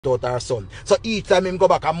out her son. So each time him go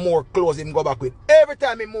back and more clothes him go back with. Every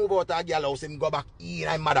time he move out a girl house, him go back in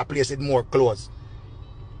a mother place with more clothes.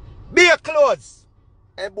 Be a clothes.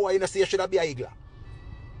 Hey boy, you know say you should have be a igla.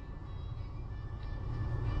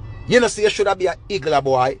 You know say you should have be a igla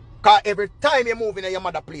boy. Cause every time you move in your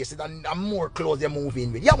mother place and more clothes you move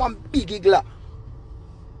in with. You want big igla.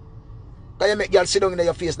 Cause you make girl sit down in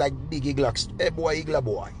your face like big igla. Hey boy, igla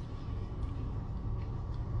boy.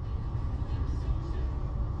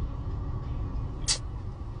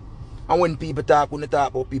 And when people talk, when they talk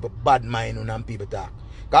about people bad mind and people talk.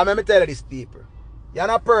 Because let me tell you these people. You're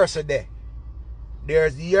not a person there.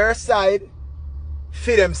 There's your side,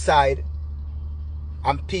 for them side,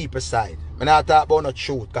 and people side. I'm not talking about no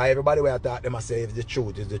truth. Because everybody will talk them and say if the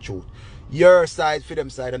truth is the truth. Your side, for them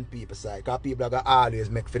side, and people side. Because people are going to always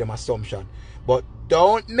make for them assumption. But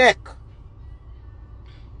don't make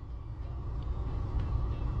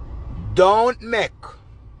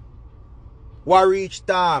what reach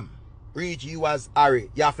time. Reach you as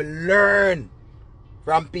Harry. You have to learn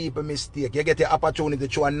from people mistake. You get the opportunity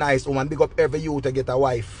to show a nice woman. Big up every you to get a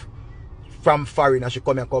wife from foreign and she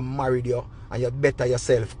come and come marry you and you better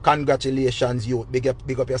yourself. Congratulations you. Big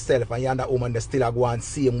up yourself and you and that woman they still go on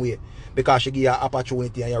same way. Because she give you an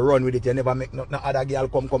opportunity and you run with it. You never make no other girl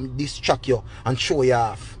come distract you and show you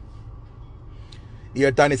off.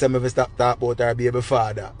 Your Tani said me stop talk about her baby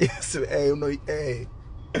father. Yes, hey, you know, hey.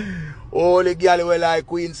 Only girl will like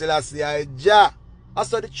Queen Selassie. Ja.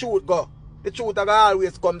 That's how the truth go. The truth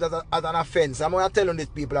always comes as an offense. I'm going to tell these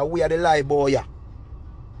people that we are the lie boy.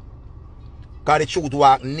 Because the truth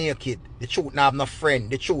walk naked. The truth not have no friend.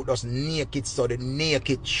 The truth does naked, so the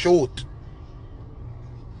naked truth.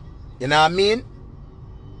 You know what I mean?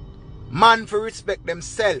 Man for respect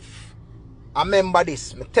themselves. I remember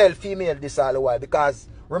this. I tell female this all the while. Because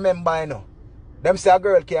remember, you know, them say a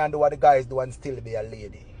girl can't do what the guys do and still be a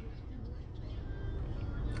lady.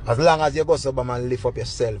 As long as you go sober and lift up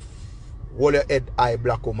yourself, hold your head high,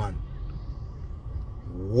 black woman.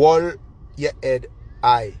 Hold your head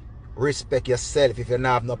high. Respect yourself. If you don't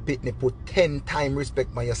have no pitney, put 10 times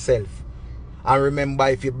respect by yourself. And remember,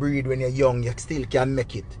 if you breed when you're young, you still can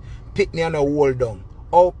make it. Pitney and a hold down.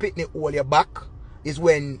 How pitney hold your back is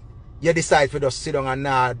when you decide to just sit down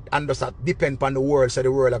and just depend upon the world, so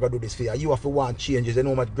the world are going to do this for you. You have to want changes. You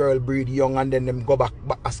know what girl breed young and then them go back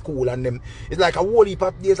to school and them. It's like a whole heap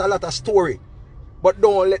of, there's a lot of story. But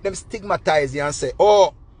don't let them stigmatize you and say,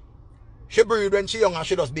 oh, she breed when she young and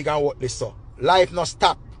she just big and worthless. So life not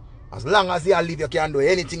stop. As long as you live, you can do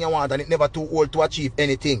anything you want and it's never too old to achieve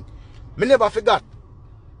anything. Me never forgot.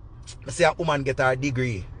 I say a woman get her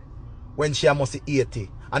degree when she must be 80.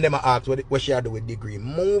 And them ask what she do with degree.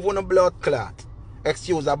 Move on a blood clot.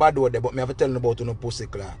 Excuse a bad word there, but me have to tell you about no pussy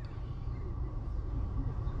clot.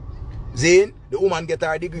 Zane, the woman get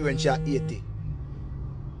her degree when she 80.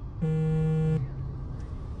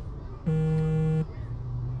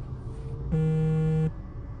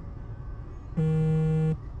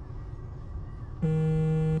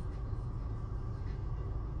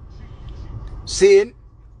 Zane,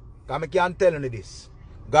 because I can't tell you this.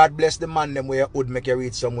 God bless the man them where you would make you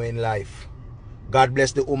reach somewhere in life. God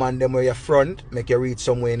bless the woman them where you front make you reach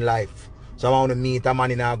somewhere in life. Some want to meet a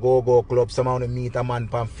man in a go-go club. Some want to meet a man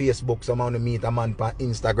on Facebook. Some want to meet a man on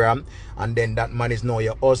Instagram. And then that man is now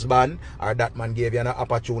your husband. Or that man gave you an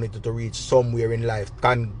opportunity to reach somewhere in life.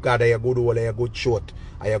 Can God have a good hole and a good shot.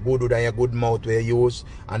 And a good hood and a good mouth where you use.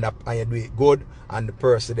 And you do it good. And the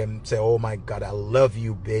person them say, oh my God, I love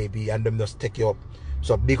you, baby. And them just take you up.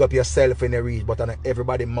 So big up yourself when you reach, but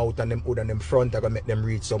everybody mouth and them hood and them front are gonna make them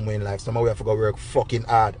reach somewhere in life. Somehow we have to go work fucking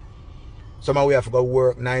hard. Somehow we have to go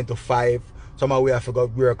work 9 to 5. Somehow we have to go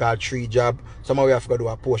work at 3 jobs. Somehow we have to go do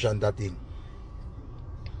a portion of that thing.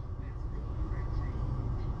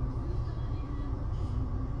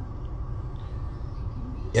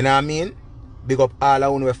 You know what I mean? Big up all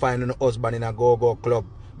of we find on a husband in a go-go club.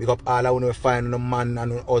 Big up all of we find on a man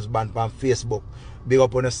and a husband on Facebook. Big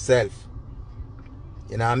up on yourself.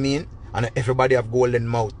 You know what I mean? And everybody have golden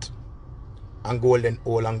mouth. And golden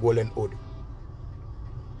hole and golden hood.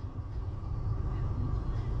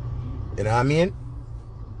 You know what I mean?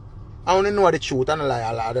 I want to know the truth and a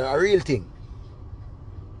lie, a real thing.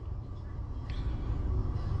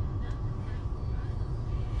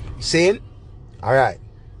 Saying? Alright.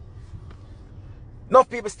 Enough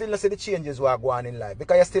people still don't see the changes we are going in life.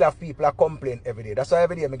 Because you still have people that complain every day. That's why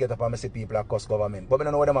every day I get up and I see people that cuss government. But I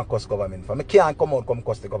don't know what them cuss government for. I can't come out come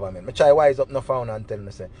cuss the government. I try wise up no phone and tell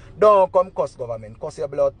me say, don't come cuss government. Cuss your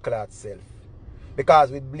blood clot self.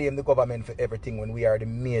 Because we blame the government for everything when we are the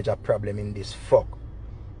major problem in this fuck.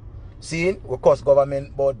 Seeing, we cost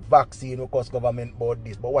government about vaccine, we cost government about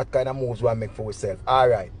this. But what kind of moves we make for ourselves?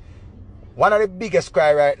 Alright. One of the biggest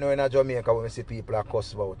cry right now in Jamaica when we see people are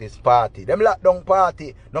cuss about is party. Them lockdown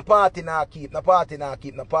party. No party nah keep, no party nah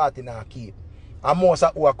keep, no party nah keep. And most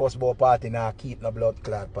of who are cuss about party nah keep no blood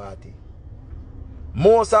clot party.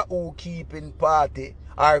 Most of who keeping party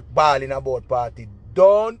are balling about party.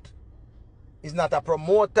 Don't. Is not a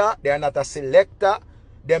promoter, they are not a selector,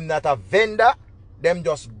 them not a vendor, them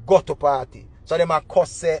just go to party. So them a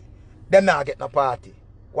cuss say, them not get no party.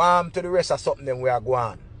 Warm to the rest of something them we are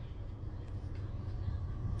going.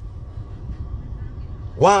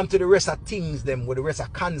 Warm to the rest of things them with the rest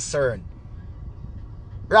of concern.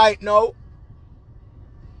 Right now,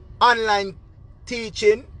 online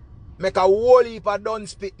teaching make a whole heap of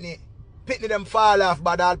duns pitney. Pitney them fall off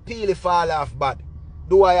bad, all peely fall off bad.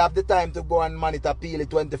 Do I have the time to go and monitor Peely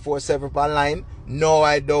 24/7 online? No,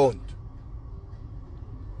 I don't.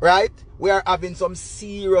 Right? We are having some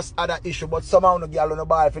serious other issue, but somehow no girl on the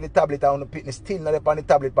ball for the tablet and on the pitney still not on the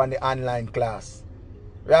tablet on the online class.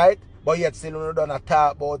 Right? But yet still no done a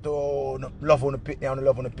talk about no love on the pitney and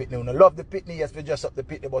love on the pitney. No love the pitney, yes, we just up the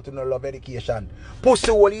pitney, but no love education. Push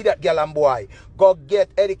the whole that girl and boy. Go get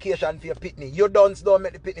education for your pitney. You dunce don't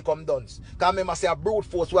make the pitney come dunce. Because remember say a brute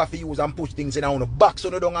force we have to use and push things in on the box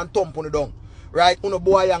on the down and thump on the down. Right? On the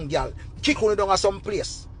boy and girl. Kick on the down at some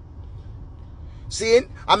place. See?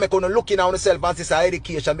 I make on looking on yourself and say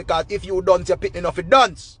education because if you dunce your pitney enough, it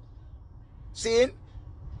dunce. See?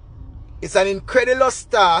 It's an incredulous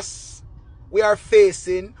task we are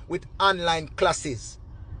facing with online classes,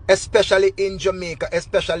 especially in Jamaica,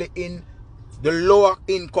 especially in the lower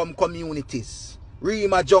income communities.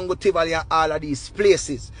 Rima, Jungle, Tivoli and all of these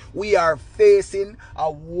places. We are facing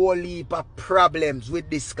a whole heap of problems with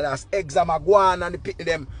this class. Exam are going and the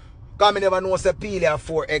them. Because I never know say Peely have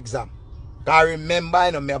 4 exam. Because remember,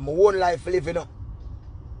 you know, I have my own life living, you know.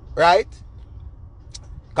 Right?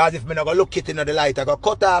 Because if I not go look it in the light, I go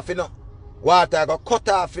cut off, you know. Water I got cut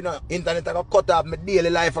off, you know. Internet I got cut off. My daily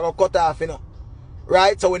life I got cut off, you know.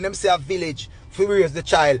 Right? So when them say a village, for raise the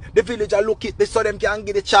child, the village I look it, they so them can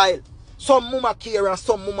give the child. Some mama care and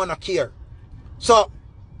some mama not care. So,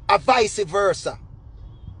 a vice versa.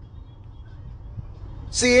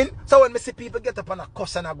 Seeing? So when me see people get up and a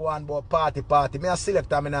cuss and I go on about party, me a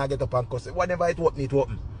select and me not get up and cuss. Whenever it open, it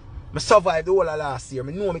open. Me survived the whole of last year.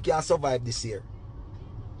 Me know me can't survive this year.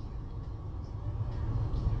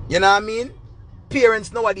 You know what I mean?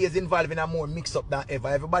 Parents nowadays involved in a more mix up than ever.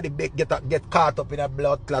 Everybody get caught up in a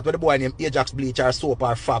blood clot. Where the boy name Ajax Bleach or Soap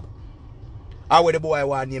or Fab. Or where the boy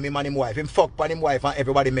want name him and him wife. Him fuck pan him wife and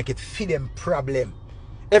everybody make it fit them problem.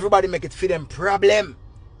 Everybody make it fit them problem.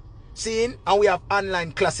 Seeing? And we have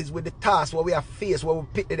online classes with the task where we have face where we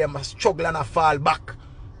pick them and struggle and a fall back.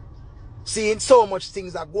 Seeing? So much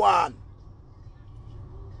things are going.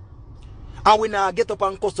 And we now get up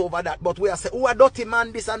and cuss over that. But we are saying, oh, a dirty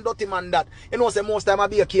man this and dirty man that. You know, say most time I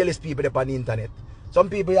be a careless people up on the internet. Some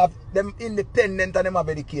people have them independent and them have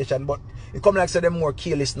education. But it come like say them more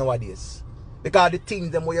careless nowadays. Because the things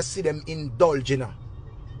them where you see them indulge in.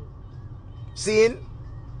 Seeing?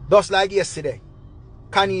 Just like yesterday.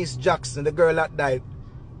 Canis Jackson, the girl that died.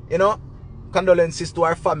 You know? Condolences to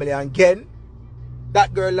her family. And again,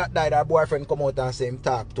 that girl that died, her boyfriend come out and say him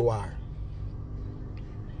talk to her.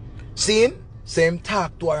 Seeing? Same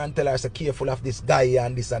talk to her and tell her, so careful of this guy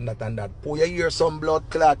and this and that and that. Boy, you hear some blood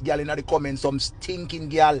clot girl in the comment, some stinking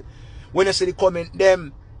girl. When you see the comment,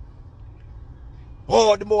 them,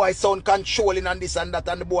 oh, the boy sound controlling and this and that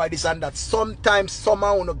and the boy this and that. Sometimes some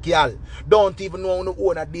of you girl don't even know you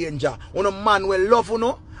own a danger. When a man will love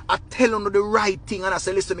you, I tell you the right thing and I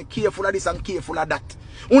say, listen, be careful of this and careful of that.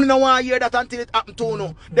 You don't want to hear that until it happen to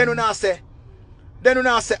you. Then you now say,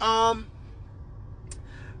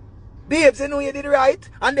 babes, you know you did right.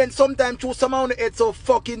 And then sometimes choose someone it's so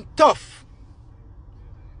fucking tough.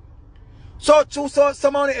 So choose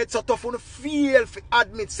someone it's so tough. You feel to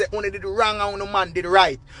admit say you did wrong and you man did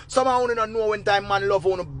right. Someone you don't know when time man love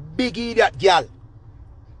you big idiot girl.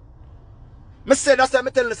 Me say that's why I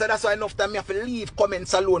tell you say that's why enough time I have to leave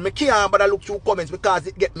comments alone. Me can't but I look through comments because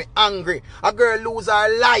it get me angry. A girl lose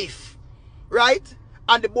her life. Right?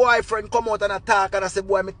 And the boyfriend come out and attack and I say,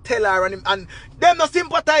 boy, me tell her and them not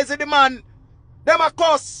sympathize with the man. Them a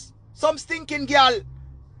cuss. Some stinking girl.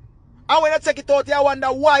 And when I take it out, I wonder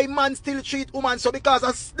why man still treat woman so because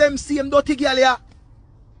of them same dirty girl here.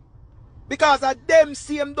 Because of them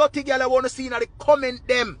same dirty girl I want to see in the comment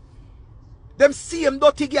them. Them same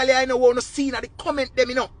dirty girl I know want to see in the comment them,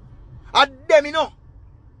 you know. And them, you know.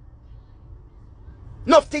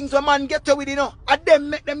 Enough things when man get away with it, you know. And them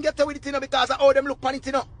make them get away with it, you know, because of how them look on it,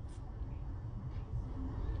 you know.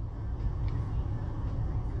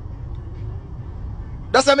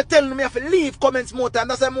 That's why I'm telling me I have to leave comments more time.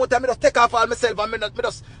 That's why more time I just take off all myself and I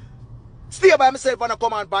just stay by myself and I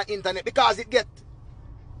come on by internet because me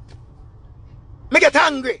get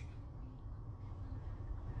angry.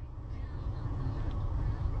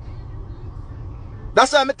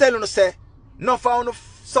 That's why I'm telling you say, no found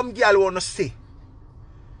some girl want to see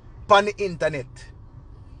on the internet.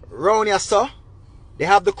 Round here, so they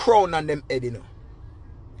have the crown on them head, you know.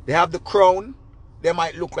 They have the crown, they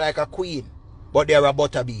might look like a queen, but they're a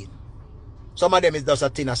butter bean. Some of them is just a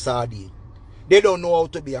tin of sardine. They don't know how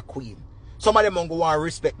to be a queen. Some of them won't go and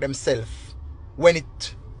respect themselves when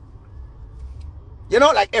it, you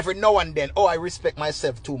know, like every now and then, oh, I respect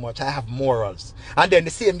myself too much, I have morals. And then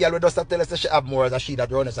the same girl will just tell us that she have morals and she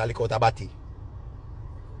that runs a lick out a body.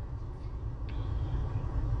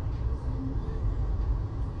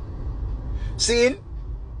 See,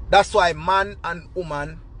 that's why man and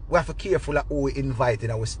woman, we have to be careful of who we invite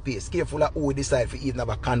in our space. Careful of who we decide to even have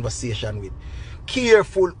a conversation with.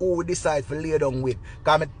 Careful who we decide to lay down with.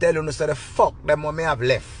 Because I tell you, so the fuck them when I have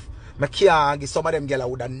left. I can't give some of them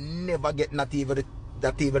girls would never get not even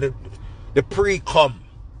the pre-cum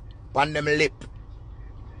on them lip.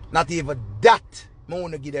 Not even that. I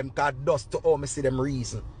want to give them because dust to how I see them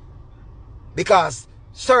reason. Because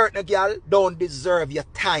certain girls don't deserve your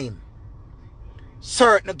time.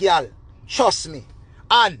 Certain girl, trust me.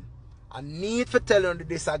 And I need to tell you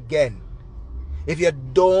this again. If you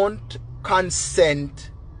don't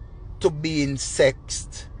consent to being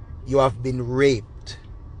sexed, you have been raped.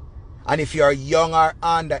 And if you are young or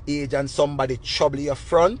underage and somebody trouble your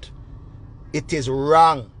front, it is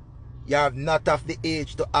wrong. You have not of the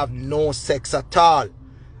age to have no sex at all.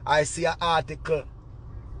 I see an article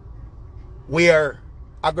where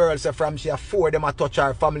a girl say from she afford them a touch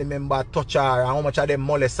her, family member touch her, and how much of them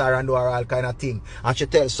molest her and do her all kind of thing. And she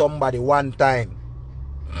tell somebody one time.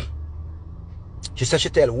 She said she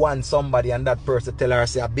tell somebody and that person tell her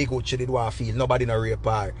say a big what she did want to feel. Nobody no rape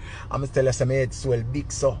her. I'm tell her say my head swell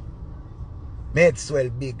big so. My head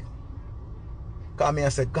swell big. Cause me I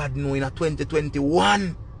said God know in a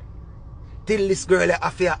 2021 till this girl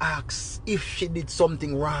have to ask if she did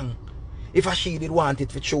something wrong. If she did want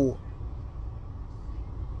it for true.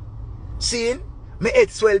 See, my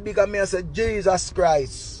head swell big and me I said, Jesus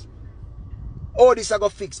Christ. All this I go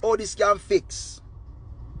fix. All this can fix.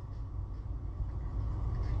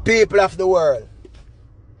 People of the world.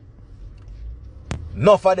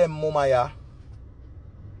 Enough of them mama ya.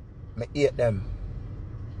 I hate them.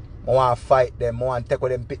 I want to fight them. I want to take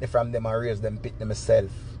them pitney from them and raise them pitney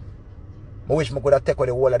myself. I wish I could have taken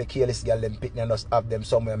the whole of the careless girl them pitney and just have them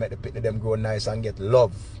somewhere make the pitney them grow nice and get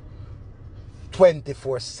love.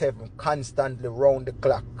 24/7, constantly round the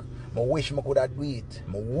clock. I wish I could have do it.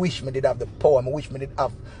 I wish I did have the power. I wish I did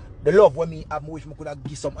have the love when me have. I wish I could have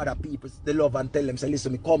give some other people the love and tell them, say,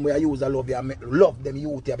 listen, me come where I use the love you and love them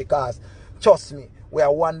youth here because, trust me, we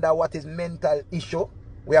are wonder what is mental issue.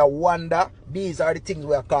 We are wonder, these are the things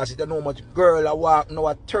we are causing. You know how much girl I walk now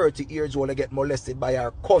at 30 years old to get molested by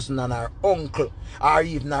her cousin and her uncle or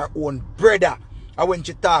even her own brother. And when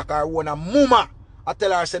she talk, her own mama, I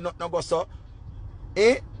tell her, say, nothing go so.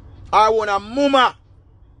 I want a mama.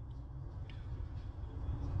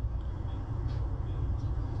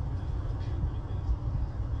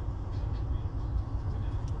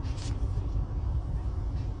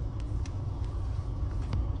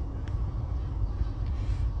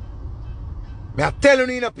 Me are telling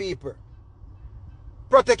you, people,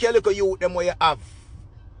 protect your little youth them what you have.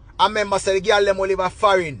 I remember say the girl them will live a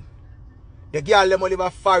foreign. The girl them will live a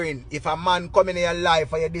foreign. If a man come in your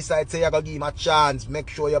life and you decide say you're going to give him a chance, make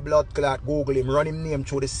sure your blood clot, Google him, run him name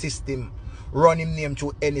through the system, run him name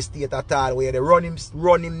through any state at all where they run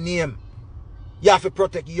him name. You have to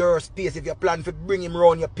protect your space. If you plan to bring him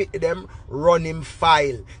around, you pick them, run him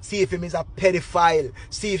file. See if him is a pedophile.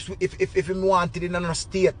 See if him wanted in another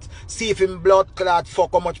state. See if him blood clot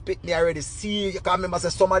fuck how much pick me already. See, you can remember say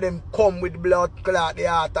some of them come with blood clot, the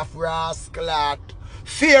heart of rascal.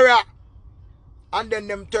 Fear. And then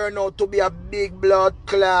them turn out to be a big blood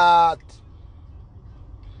clot.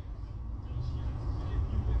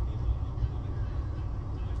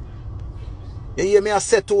 You hear me? I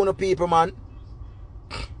said to one people, man.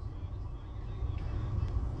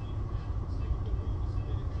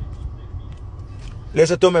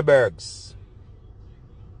 Listen to me, Bergs.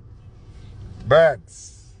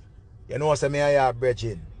 Bergs. You know what I mean? I have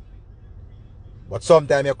bridging. But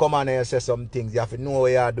sometimes you come on and you say some things. You have to know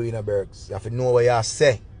what you are doing, Bergs. You have to know what you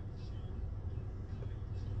say.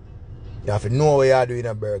 You have to know what you are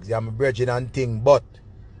doing, Bergs. You have a bridging and thing, but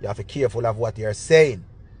you have to be careful of what you're saying.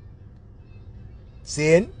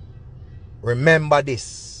 Saying? Remember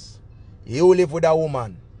this. You live with a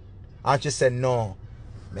woman. And she said, no.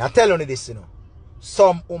 I tell you this, you know.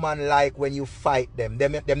 Some woman like when you fight them.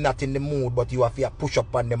 Them not in the mood, but you have to push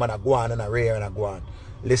up on them and a go on and a rear and a go on.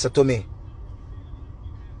 Listen to me.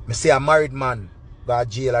 Me see a married man got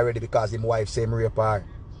jail already because his wife say him rape her.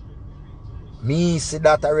 Me see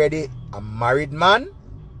that already. A married man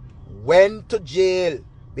went to jail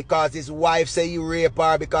because his wife say he rape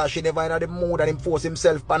her because she never in the mood and him force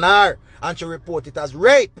himself on her. And she report it as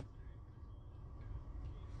rape.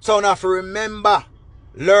 So now if you remember,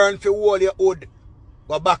 learn to hold your hood.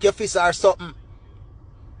 Go back your fist or something.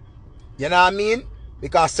 You know what I mean?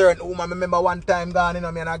 Because certain woman, remember one time gone, you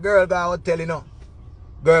know, me and a girl got tell you know.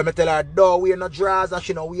 Girl, me tell her, don't wear no drawers, and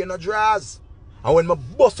she don't wear no drawers. And when me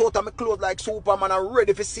bust out of my clothes like Superman, I'm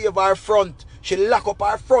ready to save her front. She lock up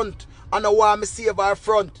her front. And I want me save her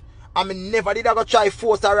front. And me never did I go try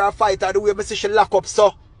force her or fight her the way me see she lock up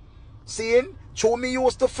so. Seeing? Show me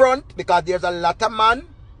use the front because there's a lot of man.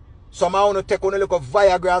 Some I want to take on a look of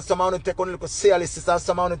Viagra, some I want to take on a look of Cialis, and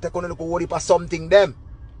some I want to take on a look of what if something them.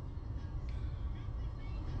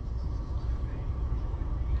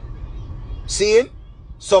 Seeing?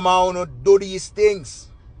 Some I want to do these things.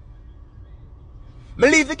 Me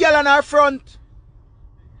leave the girl on her front.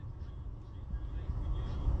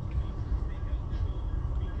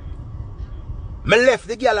 Me left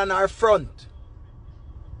the girl on her front.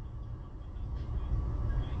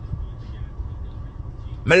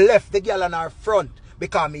 Me left the girl on her front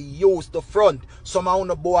because me use the front. Some of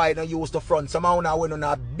the boy don't use the front. Some of when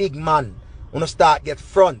a big man wanna start get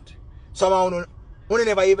front. Some of you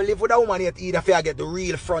never even live with a woman yet either if you get the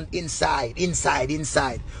real front inside.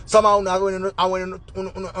 Some of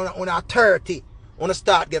when a 30 wanna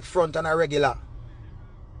start get front on a regular.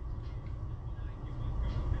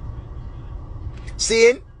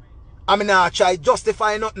 Seeing? I mean I try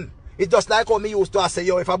justify nothing. It's just like how me used to say,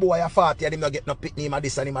 yo, if a boy a 40 and him not get no pitney, him a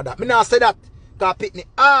this and him a that. Me not say that. Because pitney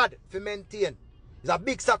hard to maintain. It's a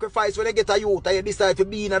big sacrifice when you get a youth and you decide to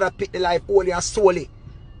be in that pitney life wholly and solely.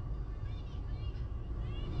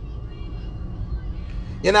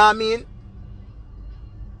 You know what I mean?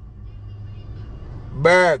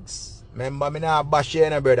 Bergs. Remember me not bash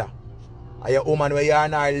you, brother. And your woman where you are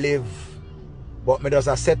now live. But me just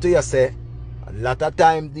a say to you, say, a lot of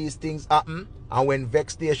times these things happen. And when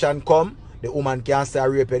vexation come, the woman can't say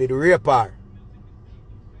rape you, the rape her.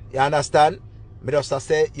 You understand? Me just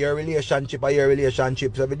say your relationship or your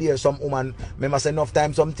relationship. So every day some woman, remember say enough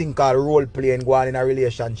time something called role playing go on in a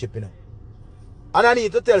relationship, you know. And I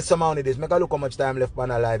need to tell someone this. Make a look how much time left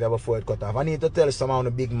on alive before it cut off. I need to tell someone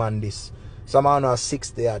the big man this. Someone are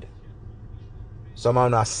 60 yard.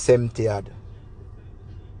 Someone are 70 yard.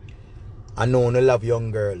 I know I love young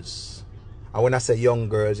girls. And when I say young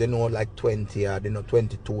girls, you know like 20 or you know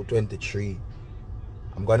 22, 23.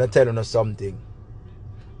 I'm gonna tell you something.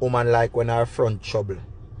 Woman like when her front trouble.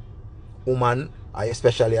 Woman,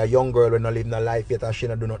 especially a young girl when not live in life yet and she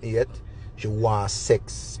not do nothing yet, she wants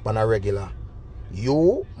sex on a regular.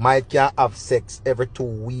 You might can't have sex every 2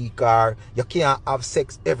 weeks or you can't have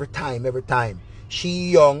sex every time.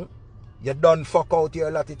 She young, you done fuck out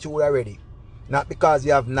your latitude already. Not because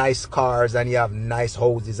you have nice cars and you have nice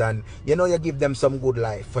houses and you know you give them some good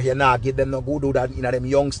life. For you not give them no good do that in them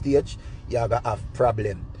young stage, you gonna have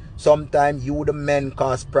problem. Sometimes you the men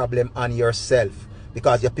cause problem on yourself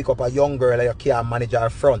because you pick up a young girl and you can't manage her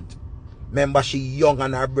front. Remember she young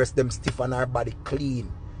and her breast them stiff and her body clean.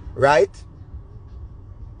 Right?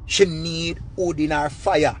 She need wood in her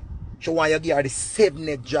fire. She want you to give her the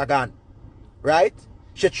 7-neck dragon. Right?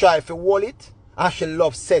 She try to hold it. And she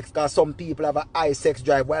loves sex because some people have a high sex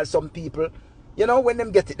drive while some people, you know, when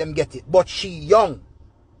them get it. But she young.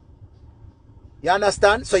 You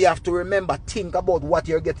understand? So you have to remember, think about what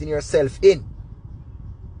you're getting yourself in.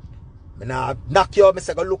 Me nah knock you up, me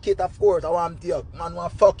say go look it of course. I want you. Man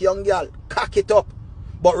want fuck young girl. Cock it up.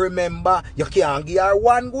 But remember, you can't give her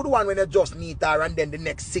one good one when you just meet her and then the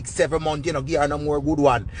next 6-7 months, you know, give her no more good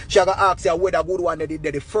one. She gonna ask you whether good one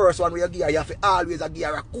the first one where you give her, you have to always give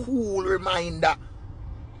her a cool reminder.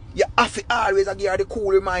 You have to always give her the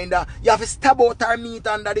cool reminder. You have to stab out her meat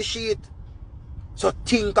under the sheet. So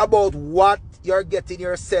think about what you're getting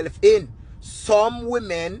yourself in. Some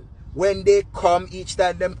women, when they come, each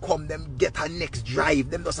time them come, them get a next drive.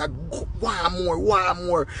 Them just one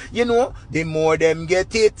more. You know, the more them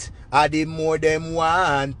get it, and the more them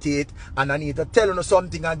want it. And I need to tell you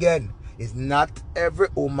something again. It's not every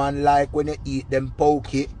woman like when you eat them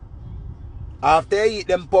pokey. After you eat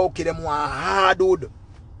them pokey, them want hard wood.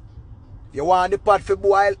 If you want the pot for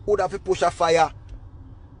boil, would have to push a fire.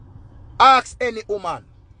 Ask any woman.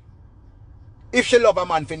 If she love a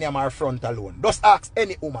man for name her front alone. Just ask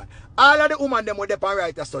any woman. All of the women them with the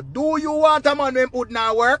right. So do you want a man who would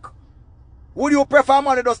not work? Would you prefer a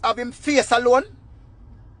man who just have him face alone?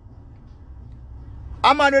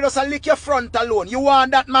 A man who just lick your front alone. You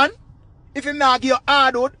want that man? If him not give you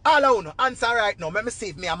hard wood, all alone. Answer right now. Let me see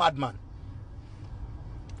if me a madman.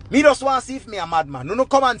 Me just want to see if me a madman. No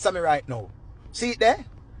come answer me right now. See it there?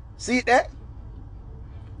 See it there?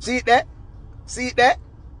 See it there? See it there?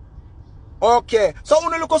 Okay. So you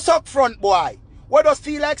look a suck front boy. What does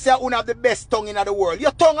feel like say you have the best tongue in the world?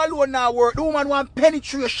 Your tongue alone now work. The woman want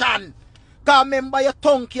penetration. Because remember your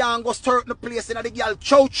tongue can't go stir up the place in the girl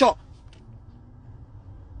chow chow.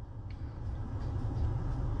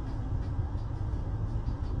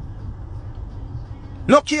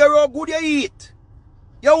 No care how good you eat.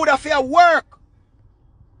 You would have fair work.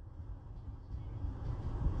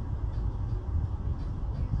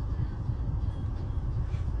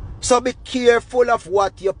 So be careful of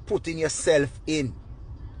what you're putting yourself in.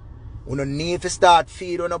 You don't need to start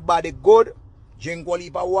feeding your body good. Drink a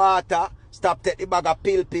heap of water. Stop take the bag of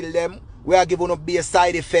pill them. We are giving you base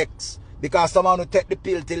side effects. Because someone will take the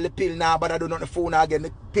pill till the pill now, but I do not the phone again.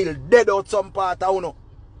 The pill dead out some part. I know.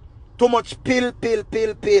 Too much pill.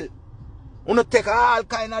 You take all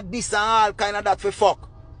kind of this and all kind of that for fuck.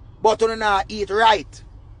 But you not eat right.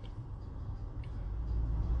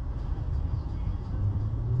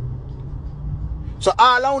 So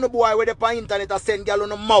all on the boy with the internet send girl on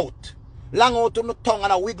the mouth. Long out on the tongue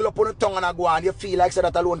and a wiggle up on the tongue and a go on. You feel like so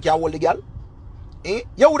that alone can hold the girl? Eh?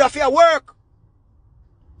 You would have fair work.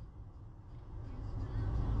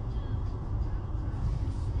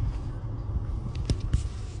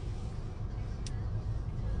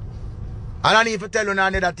 And I need to tell you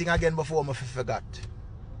another thing again before I forgot.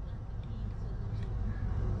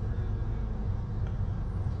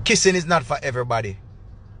 Kissing is not for everybody.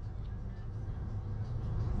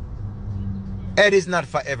 Head is not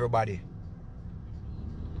for everybody.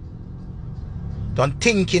 Some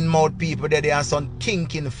thinking mouth people there and some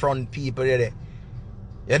thinking front people there.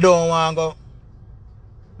 You don't want to go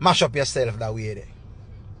mash up yourself that way there.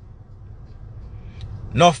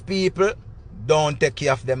 Enough people don't take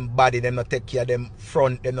care of them body, them not take care of them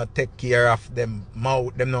front, them not take care of them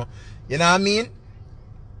mouth, them not, you know what I mean?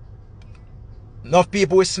 Enough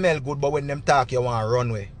people will smell good, but when them talk, you want to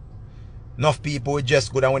run away. Enough people will dress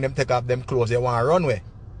good, and when them take off them clothes, you want to run away.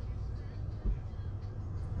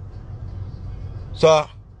 So,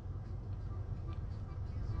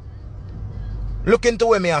 look into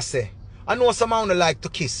what me I say. I know some man like to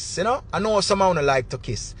kiss, you know? I know some man like to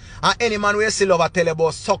kiss. And any man will see love I tell you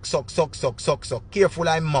about suck. Careful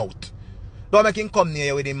of him mouth. Don't make him come near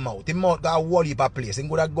you with him mouth. Him mouth got a whole heap of place. Him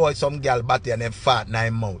gonna go with some girl body and then fart in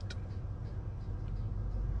him mouth.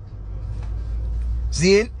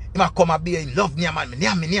 See? He might come and be in love me man. Me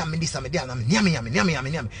this and me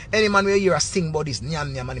that. Any man will hear a sing about this and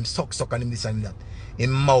him suck and him this and that.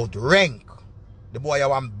 Him mouth rank. The boy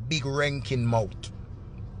have one big ranking mouth.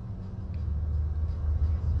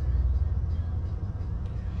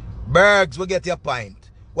 Bergs, we get your point.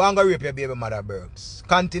 Why don't you rape your baby mother, Bergs?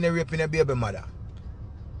 Continue raping your baby mother.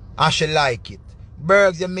 And she like it.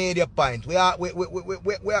 Bergs, you made your point. We are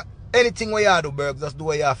anything we have to do, Bergs, just do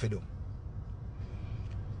what you have to do.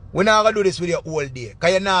 We're not going to do this with you all day.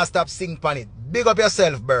 Because you not stop sing pan it. Big up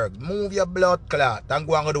yourself, Bergs. Move your blood clot and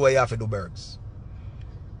go and do what you have to do, Bergs.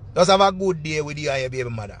 Just have a good day with you and your baby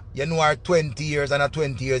mother. You know her 20 years and at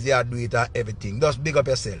 20 years you have to do it and everything. Just big up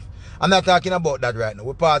yourself. I'm not talking about that right now.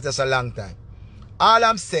 We passed this a long time. All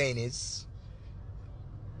I'm saying is,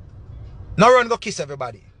 now run go kiss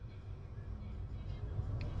everybody.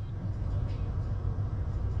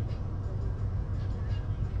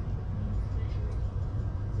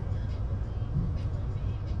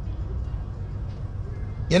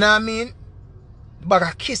 You know what I mean?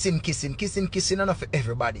 But kissing enough for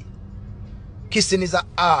everybody. Kissing is a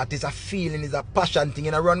art, is a feeling, is a passion thing.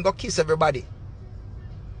 You know, run go kiss everybody.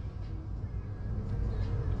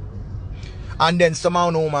 And then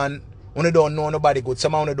somehow no man, when you don't know nobody good,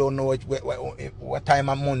 somehow you don't know what time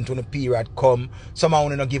of month when the period come, somehow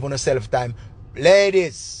you don't give yourself time.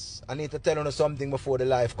 Ladies, I need to tell you something before the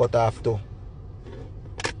life cut off too.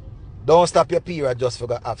 Don't stop your period just for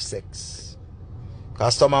to have sex.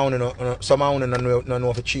 Because somehow you don't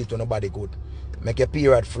know if you cheat on nobody good. Make your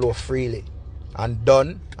period flow freely and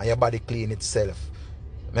done and your body clean itself.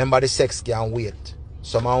 Remember the sex can't wait.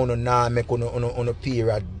 Somehow you now make on a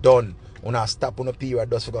period done. When I stop on a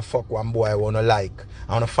period just for fuck one boy I wanna like.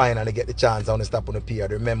 I wanna finally get the chance, I wanna stop on a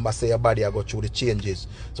period. Remember, say your body I go through the changes.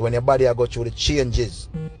 So when your body I go through the changes,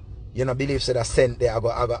 you know believe say that scent there, I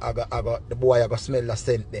go the boy I go smell the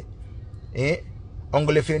scent there. Eh?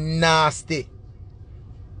 Only if he's nasty.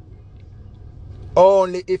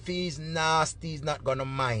 Only if he's nasty, he's not gonna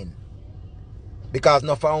mind. Because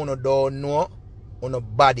no for you don't know on a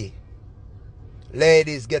body.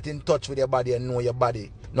 Ladies, get in touch with your body and know your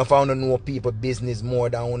body. No for you know people business more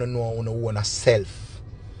than you know on your own self.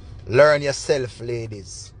 Learn yourself,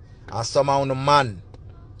 ladies. And some of you man,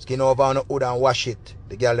 skin over on the hood and wash it.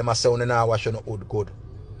 The girl them say you now wash on the hood good.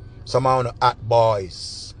 Some of you hot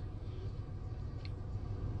boys.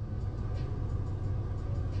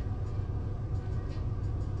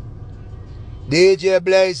 DJ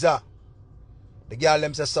Blazer. The girl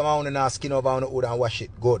them say some of you now skin over on the hood and wash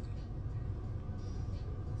it good.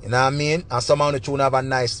 You know what I mean? And some of you have a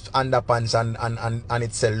nice underpants and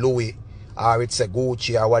it's a Louis or it's a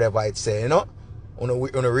Gucci or whatever it's say, you know? You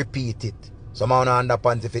repeat it. Some of you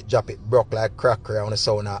underpants if it drop it broke like cracker on the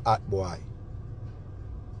sound of hot boy.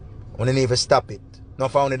 You need to stop it. No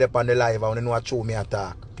for you up on the live and you know what chew me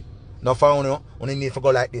attack. No for you need to go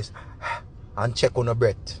like this and check on the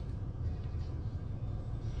breath.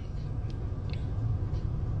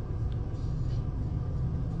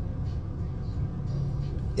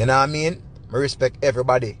 You know what I mean? I respect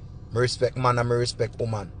everybody. I respect man and I respect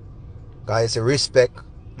woman. Because respect,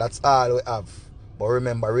 that's all we have. But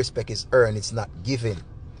remember, respect is earned, it's not given.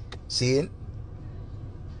 See?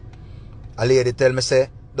 A lady tell me, say,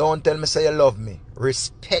 don't tell me say you love me.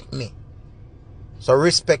 Respect me. So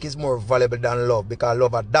respect is more valuable than love because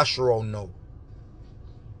love a dash around now.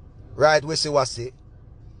 Right, we see what see?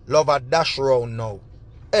 Love a dash around now.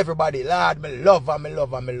 Everybody, Lord, me love and me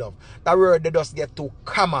love and me love. That word they just get too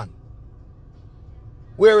common.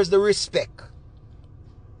 Where is the respect?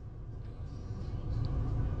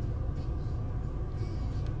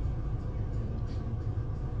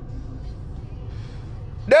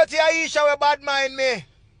 Dirty Aisha, we bad mind me.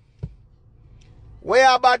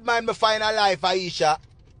 Where a bad mind me find a life, Aisha?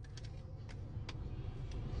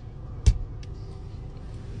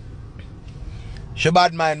 She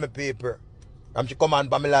bad mind me, people. And she come on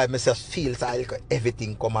for my life, I just feel so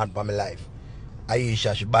everything come on for my life.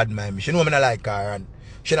 Aisha, she bad mind me. She know me not like her and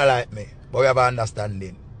she not like me. But we have an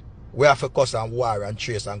understanding. We have to cuss and war and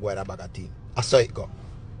trace and go at a bag of thing. I saw it go.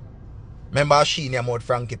 Remember she named out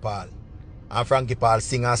Frankie Paul. And Frankie Paul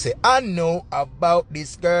sing and say, I know about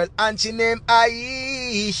this girl and she named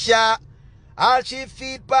Aisha. All she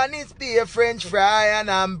feed pan is beer, French fry and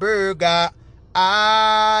hamburger.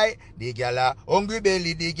 The gala, hungry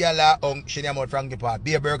belly, the gala, she name out Frankie Paul.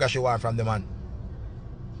 Beer burger she want from the man.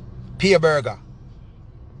 Beer burger.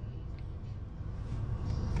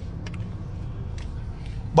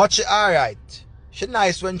 But she alright. She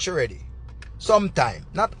nice when she ready. Sometime.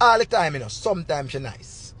 Not all the time, you know. Sometimes she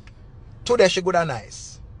nice. Today she good and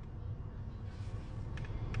nice.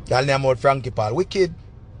 Girl name out Frankie Paul. Wicked.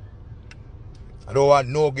 I don't want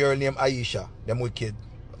no girl named Aisha. Them wicked.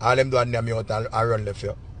 All them do and name out and run left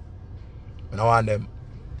you. I don't want them.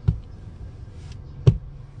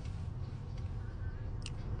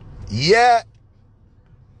 Yeah.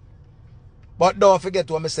 But don't forget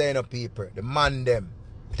what I'm saying to people. The man them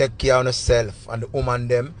take care of yourself and the woman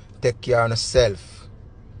them take care of yourself.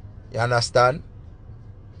 You understand?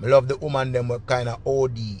 I love the woman them with kind of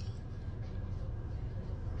OD.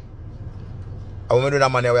 I want to do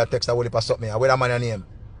that man here where I text a whole heap of something. Where that man name?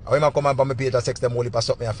 I want to come and from my page and text them whole heap of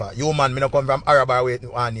something. You man, me not come from Arab or wait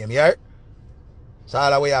one name, yeah? So all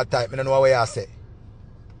the way I type, I don't know what I say.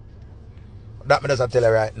 That me doesn't tell you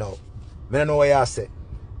right now. I don't know what I say.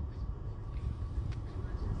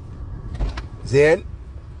 Zane?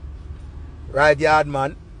 Right yard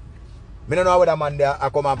man. I don't know what that man there I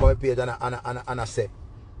come on from my page and I say.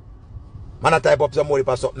 Man I type up some whole heap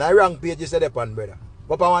of something. Now wrong page you say that pan brother.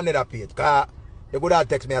 Go up on another page. Because you could have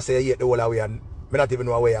text me and say you hate the whole way and I don't even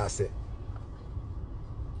know what I say.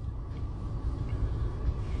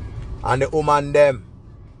 And the woman them,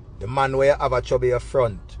 the man where you have a trouble in your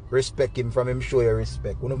front, respect him from him, show you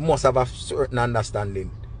respect. You must have a certain understanding.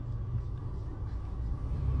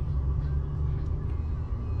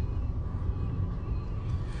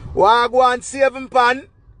 Why go and save him pan?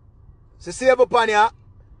 See save him pan ya.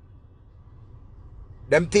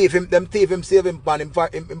 Them thief him save him pan,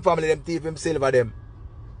 him family them thief him silver them.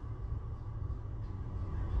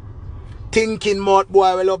 Thinking mouth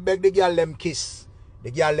boy will up beg the girl them kiss.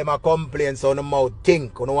 The girl them a complain so the mouth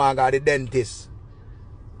think. You know want to go to the dentist.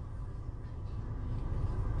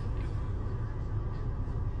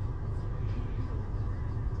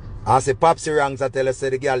 And say Popsy Ranks I tell us say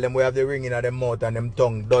the girl them we have the ring in them mouth and them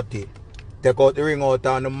tongue dirty. Take out the ring out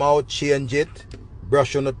on the mouth, change it,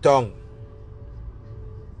 brush on the tongue.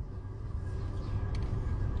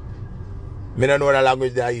 Me don't know the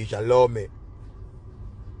language they use. Love me.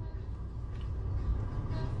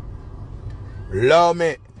 Love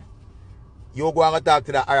me. You go and talk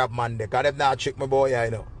to the Arab man there. Because they not trick my boy,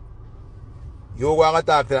 you know. You go and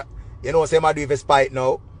talk to that. You know, say I do if spite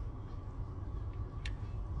now.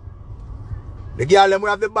 The girl them will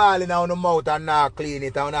have the ball in the mouth and not clean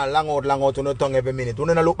it and not long out on the tongue every minute. You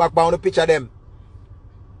don't look back on the picture of them.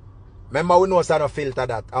 Remember we know no filter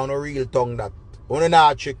that. I no real tongue that. You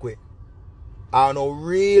not trick with. I no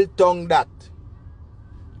real tongue that.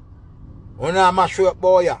 You not mash up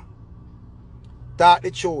boy. Talk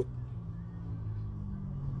the truth.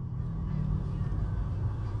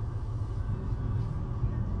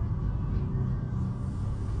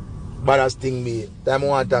 But as thing me, time I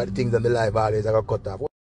want to talk the things in the life always I got cut off.